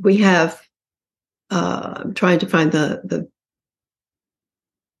 We have, I'm trying to find the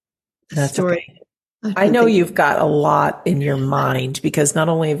story. Okay. I know you've got a lot in your mind, because not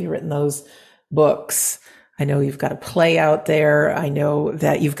only have you written those books, I know you've got a play out there. I know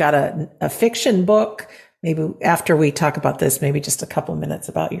that you've got a fiction book. Maybe after we talk about this, maybe just a couple of minutes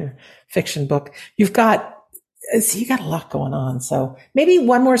about your fiction book. You got a lot going on. So maybe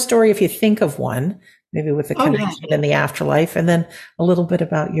one more story if you think of one, maybe with the connection in the afterlife, and then a little bit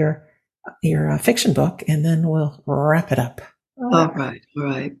about your fiction book, and then we'll wrap it up. All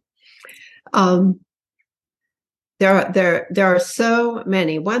right. There are so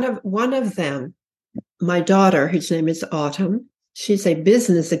many. One of them, my daughter, whose name is Autumn, she's a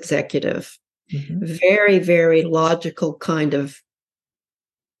business executive, very, very logical kind of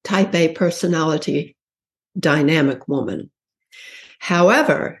type A personality, dynamic woman.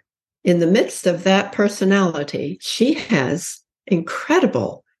 However, in the midst of that personality, she has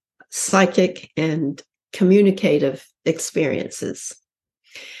incredible psychic and communicative experiences.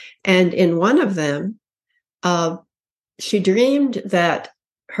 And in one of them, she dreamed that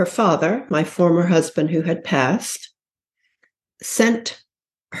her father, my former husband who had passed,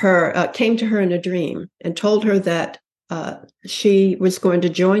 came to her in a dream and told her that she was going to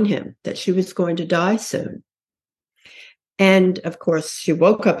join him, that she was going to die soon. And of course, she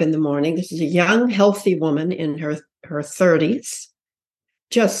woke up in the morning. This is a young, healthy woman in her 30s,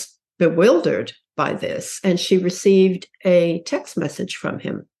 just bewildered by this. And she received a text message from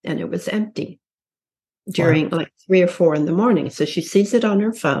him, and it was empty during like 3 or 4 in the morning. So she sees it on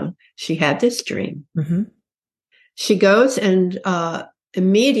her phone. She had this dream. Mm-hmm. She goes and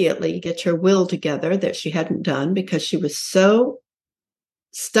immediately gets her will together that she hadn't done because she was so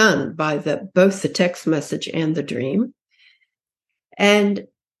stunned by both the text message and the dream. And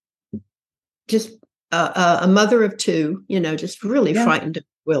just a mother of two, just really frightened and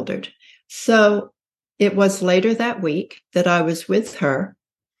bewildered. So it was later that week that I was with her,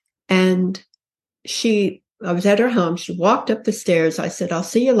 and I was at her home. She walked up the stairs. I said, "I'll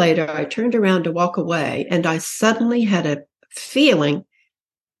see you later." I turned around to walk away, and I suddenly had a feeling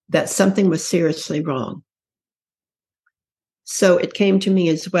that something was seriously wrong. So it came to me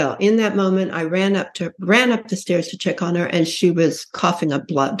as well. In that moment, I ran up the stairs to check on her, and she was coughing up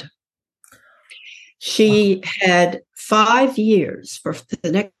blood. She had 5 years, for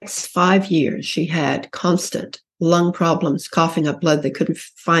the next 5 years, she had constant lung problems, coughing up blood. They couldn't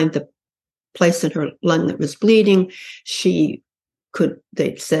find the place in her lung that was bleeding. They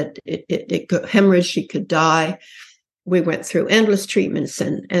said it could hemorrhage, she could die. We went through endless treatments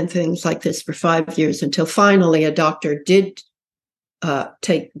and things like this for 5 years until finally a doctor did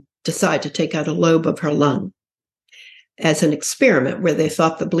decide to take out a lobe of her lung as an experiment where they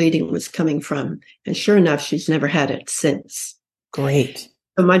thought the bleeding was coming from. And sure enough, she's never had it since. Great.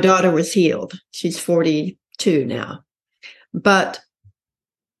 So my daughter was healed. She's 42 now. But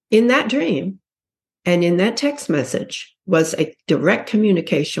in that dream and in that text message was a direct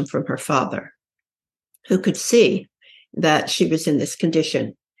communication from her father, who could see that she was in this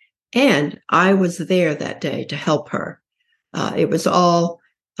condition. And I was there that day to help her. It was all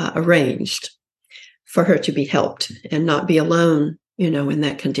arranged for her to be helped and not be alone, in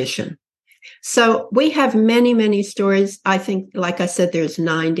that condition. So we have many, many stories. I think, like I said, there's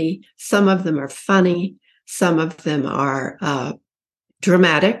 90. Some of them are funny. Some of them are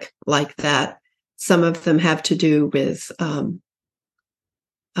dramatic, like that. Some of them have to do with,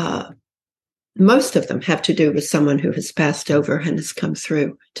 most of them have to do with someone who has passed over and has come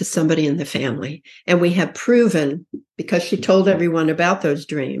through to somebody in the family. And we have proven, because she told everyone about those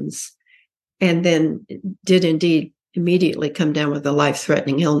dreams, and then did indeed immediately come down with a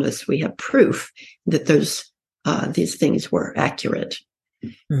life-threatening illness, we have proof that these things were accurate.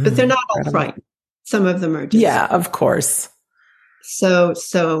 Mm-hmm. But they're not all frightening. Some of them are just... Yeah, of course. So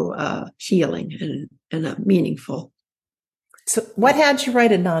healing and meaningful. So what had you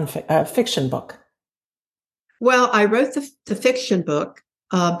write a fiction book? Well, I wrote the fiction book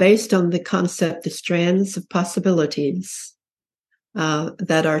based on the concept, the strands of possibilities,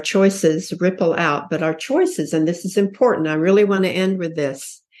 that our choices ripple out. But our choices, and this is important, I really want to end with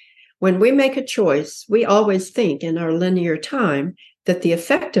this. When we make a choice, we always think in our linear time that the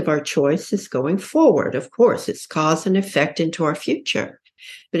effect of our choice is going forward. Of course, it's cause and effect into our future.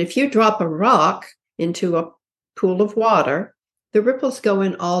 But if you drop a rock into a pool of water, the ripples go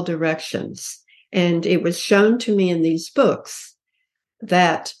in all directions. And it was shown to me in these books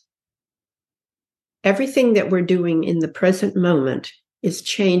that everything that we're doing in the present moment is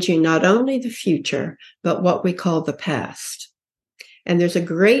changing not only the future, but what we call the past. And there's a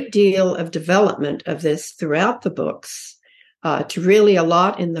great deal of development of this throughout the books, to really a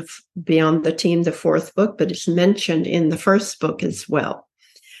lot in the Beyond the Team, the 4th book, but it's mentioned in the 1st book as well.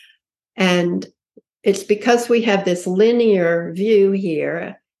 And it's because we have this linear view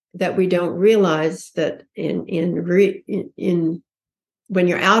here that we don't realize that when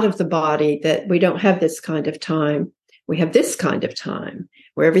you're out of the body, that we don't have this kind of time. We have this kind of time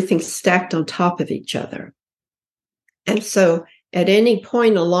where everything's stacked on top of each other. And so at any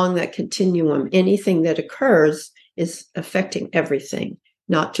point along that continuum, anything that occurs is affecting everything,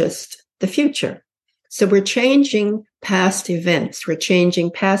 not just the future. So we're changing past events. We're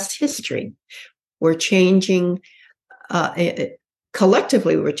changing past history. We're changing,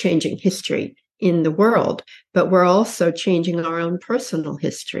 collectively, we're changing history in the world, but we're also changing our own personal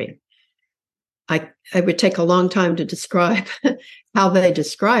history. I would take a long time to describe how they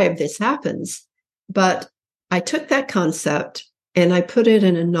describe this happens, but I took that concept and I put it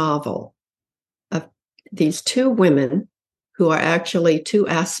in a novel of these two women who are actually two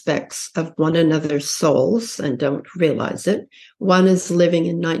aspects of one another's souls and don't realize it. One is living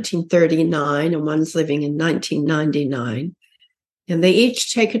in 1939 and one's living in 1999. And they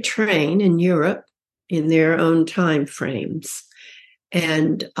each take a train in Europe in their own time frames.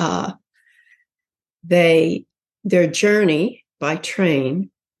 And their journey by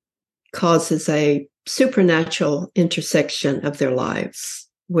train causes a supernatural intersection of their lives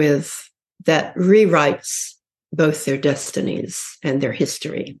that rewrites both their destinies and their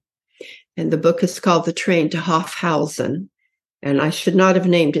history. And the book is called The Train to Hoffhausen. And I should not have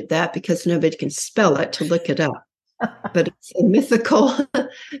named it that because nobody can spell it to look it up. but it's a mythical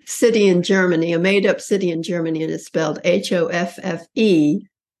city in Germany, a made-up city in Germany, and it's spelled Hoffehausен,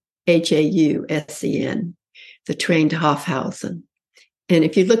 the train to Hoffhausen. And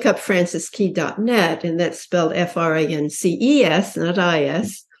if you look up franciskey.net, and that's spelled Frances, not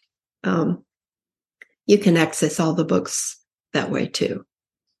IS, you can access all the books that way too.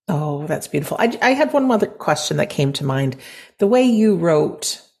 Oh, that's beautiful. I had one other question that came to mind. The way you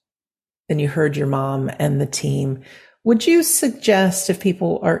wrote and you heard your mom and the team, would you suggest if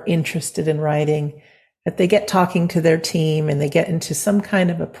people are interested in writing that they get talking to their team and they get into some kind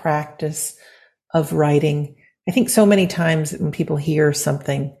of a practice of writing? I think so many times when people hear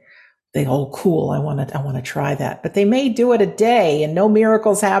something, they go, oh, cool, I want to try that. But they may do it a day and no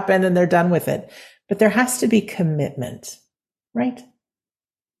miracles happen and they're done with it. But there has to be commitment, right?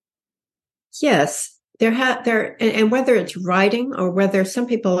 Yes, and whether it's writing or whether some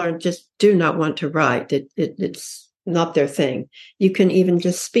people are just do not want to write, it's not their thing. You can even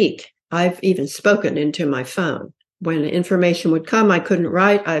just speak. I've even spoken into my phone. When information would come, I couldn't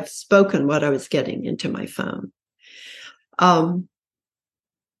write. I've spoken what I was getting into my phone. I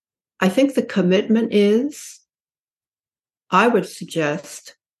think the commitment is, I would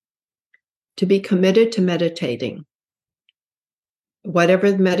suggest to be committed to meditating.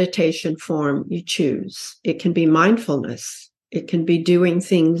 Whatever meditation form you choose. It can be mindfulness. It can be doing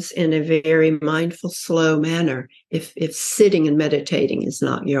things in a very mindful, slow manner. If sitting and meditating is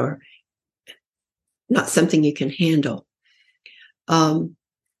not something you can handle.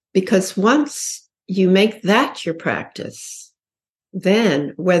 Because once you make that your practice,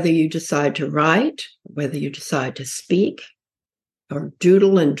 then whether you decide to write, whether you decide to speak or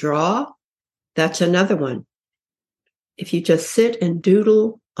doodle and draw, that's another one. If you just sit and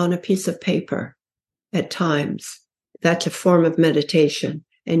doodle on a piece of paper at times, that's a form of meditation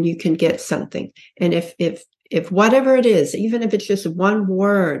and you can get something. And if whatever it is, even if it's just one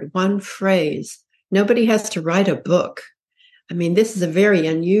word, one phrase, nobody has to write a book. I mean, this is a very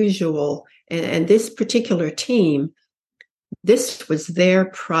unusual, and this particular team, this was their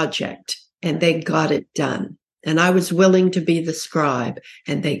project and they got it done. And I was willing to be the scribe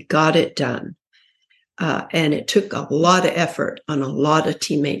and they got it done. And it took a lot of effort on a lot of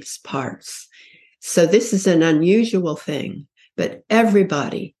teammates' parts. So this is an unusual thing, but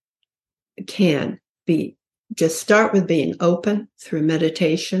everybody can just start with being open through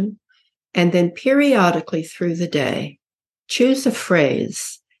meditation, and then periodically through the day, choose a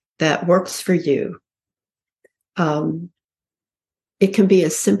phrase that works for you. It can be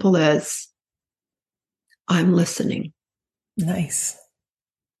as simple as, I'm listening. Nice.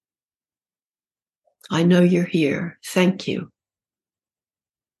 I know you're here. Thank you.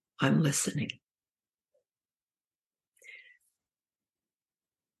 I'm listening.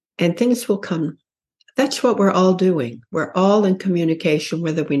 And things will come. That's what we're all doing. We're all in communication,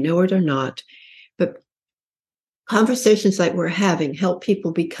 whether we know it or not. But conversations like we're having help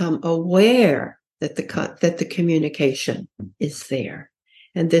people become aware that the communication is there.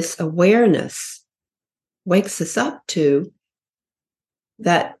 And this awareness wakes us up to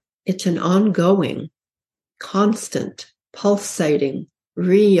that it's an ongoing, constant, pulsating,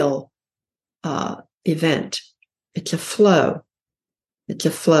 real event. It's a flow. It's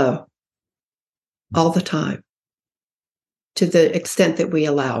a flow all the time to the extent that we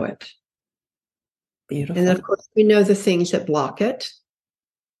allow it. Beautiful. And of course, we know the things that block it.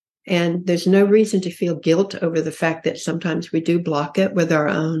 And there's no reason to feel guilt over the fact that sometimes we do block it with our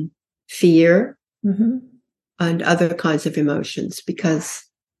own fear and other kinds of emotions, because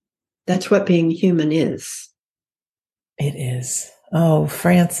that's what being human is. It is. Oh,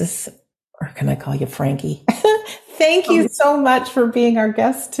 Frances, or can I call you Frankie? Thank you so much for being our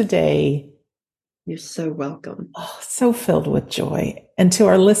guest today. You're so welcome. Oh, so filled with joy. And to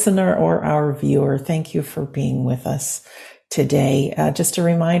our listener or our viewer, thank you for being with us today. Just a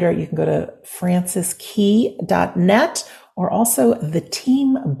reminder, you can go to franciskey.net or also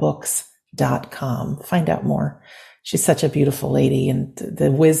theteambooks.com. Find out more. She's such a beautiful lady, and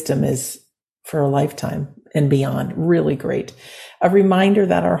the wisdom is for a lifetime and beyond. Really great. A reminder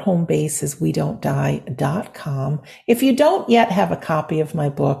that our home base is wedon'tdie.com. If you don't yet have a copy of my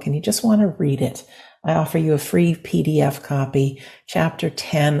book and you just want to read it, I offer you a free PDF copy. Chapter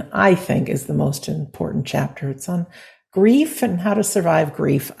 10, I think, is the most important chapter. It's on grief and how to survive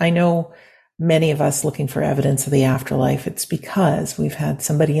grief. I know many of us looking for evidence of the afterlife. It's because we've had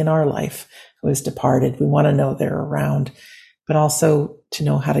somebody in our life who has departed. We want to know they're around, but also to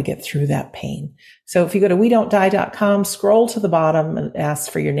know how to get through that pain. So if you go to wedon'tdie.com, scroll to the bottom and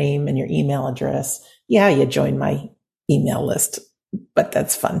ask for your name and your email address. Yeah, you join my email list. but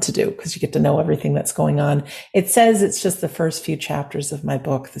that's fun to do because you get to know everything that's going on. It says it's just the first few chapters of my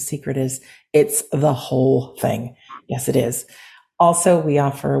book. The secret is it's the whole thing. Yes, it is. Also, we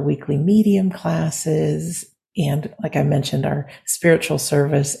offer weekly medium classes. And like I mentioned, our spiritual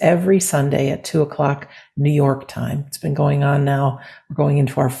service every Sunday at 2:00 New York time. It's been going on now. We're going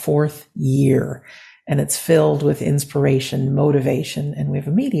into our 4th year, and it's filled with inspiration, motivation. And we have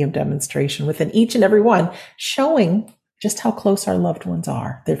a medium demonstration within each and every one showing just how close our loved ones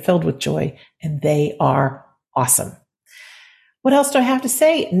are. They're filled with joy and they are awesome. What else do I have to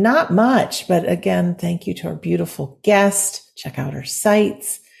say? Not much, but again, thank you to our beautiful guest. Check out our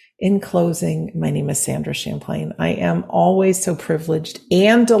sites. In closing, my name is Sandra Champlain. I am always so privileged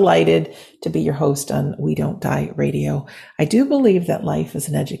and delighted to be your host on We Don't Die Radio. I do believe that life is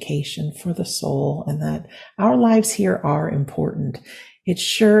an education for the soul and that our lives here are important. It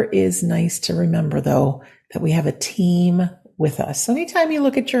sure is nice to remember, though, that we have a team with us. So anytime you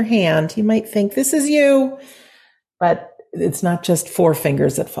look at your hand, you might think this is you, but it's not just 4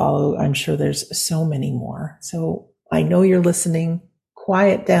 fingers that follow. I'm sure there's so many more. So I know you're listening.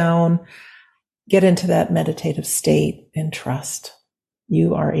 Quiet down, get into that meditative state and trust.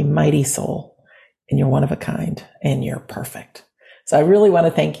 You are a mighty soul and you're one of a kind and you're perfect. So I really want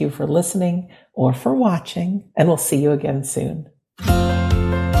to thank you for listening or for watching, and we'll see you again soon.